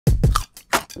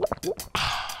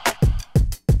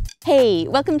Hey,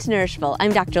 welcome to Nourishable.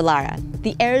 I'm Dr. Lara.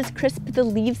 The air is crisp, the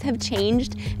leaves have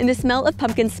changed, and the smell of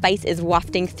pumpkin spice is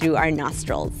wafting through our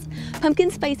nostrils.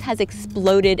 Pumpkin spice has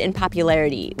exploded in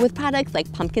popularity with products like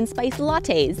pumpkin spice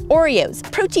lattes, Oreos,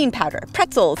 protein powder,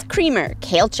 pretzels, creamer,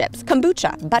 kale chips,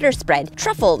 kombucha, butter spread,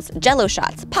 truffles, jello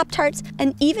shots, Pop-Tarts,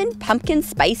 and even pumpkin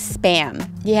spice Spam.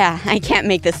 Yeah, I can't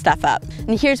make this stuff up.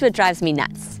 And here's what drives me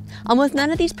nuts. Almost none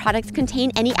of these products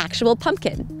contain any actual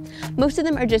pumpkin. Most of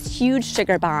them are just huge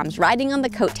sugar bombs riding on the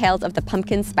coattails of the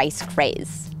pumpkin spice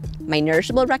craze. My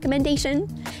Nourishable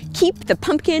recommendation? Keep the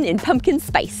pumpkin in pumpkin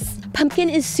spice. Pumpkin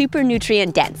is super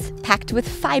nutrient dense, packed with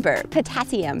fiber,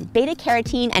 potassium,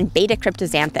 beta-carotene, and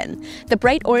beta-cryptoxanthin, the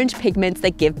bright orange pigments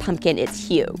that give pumpkin its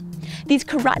hue. These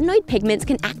carotenoid pigments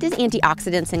can act as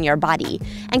antioxidants in your body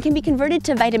and can be converted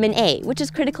to vitamin A, which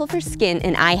is critical for skin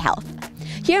and eye health.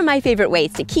 Here are my favorite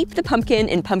ways to keep the pumpkin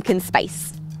in pumpkin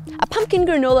spice. A pumpkin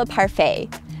granola parfait.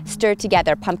 Stir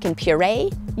together pumpkin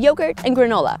puree, yogurt, and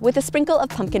granola with a sprinkle of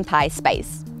pumpkin pie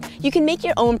spice. You can make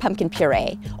your own pumpkin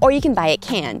puree, or you can buy it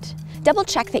canned. Double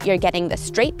check that you're getting the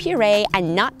straight puree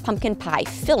and not pumpkin pie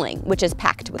filling, which is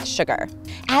packed with sugar.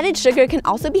 Added sugar can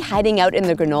also be hiding out in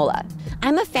the granola.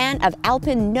 I'm a fan of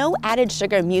Alpen no added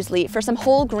sugar muesli for some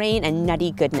whole grain and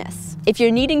nutty goodness. If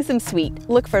you're needing some sweet,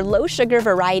 look for low sugar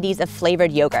varieties of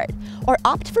flavored yogurt, or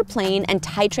opt for plain and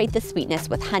titrate the sweetness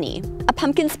with honey. A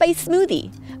pumpkin spice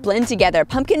smoothie. Blend together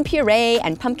pumpkin puree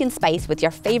and pumpkin spice with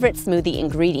your favorite smoothie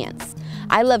ingredients.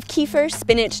 I love kefir,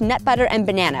 spinach, nut butter, and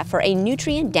banana for a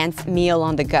nutrient-dense meal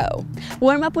on the go.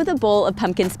 Warm up with a bowl of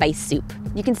pumpkin spice soup.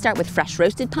 You can start with fresh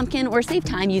roasted pumpkin or save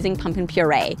time using pumpkin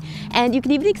puree. And you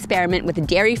can even experiment with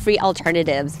dairy-free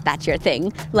alternatives, that's your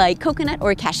thing, like coconut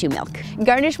or cashew milk.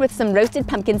 Garnish with some roasted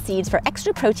pumpkin seeds for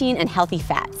extra protein and healthy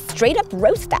fats. Straight up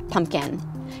roast that pumpkin.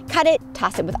 Cut it,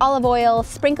 toss it with olive oil,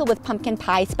 sprinkle with pumpkin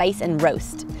pie spice, and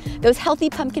roast. Those healthy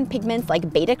pumpkin pigments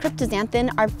like beta-cryptoxanthin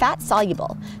are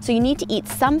fat-soluble, so you need to eat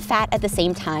some fat at the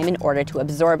same time in order to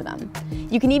absorb them.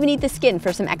 You can even eat the skin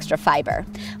for some extra fiber.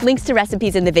 Links to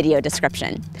recipes in the video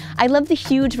description. I love the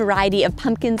huge variety of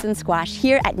pumpkins and squash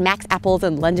here at Max Apples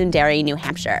in Londonderry, New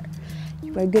Hampshire.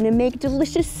 You are gonna make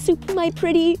delicious soup, my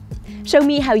pretty. Show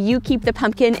me how you keep the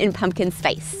pumpkin in pumpkin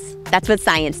spice. That's what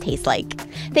science tastes like.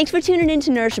 Thanks for tuning in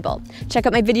to Nourishable. Check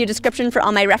out my video description for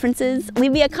all my references,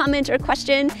 leave me a comment or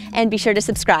question, and be sure to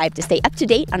subscribe to stay up to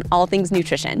date on all things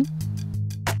nutrition.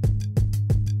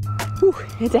 Whew,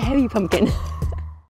 it's a heavy pumpkin.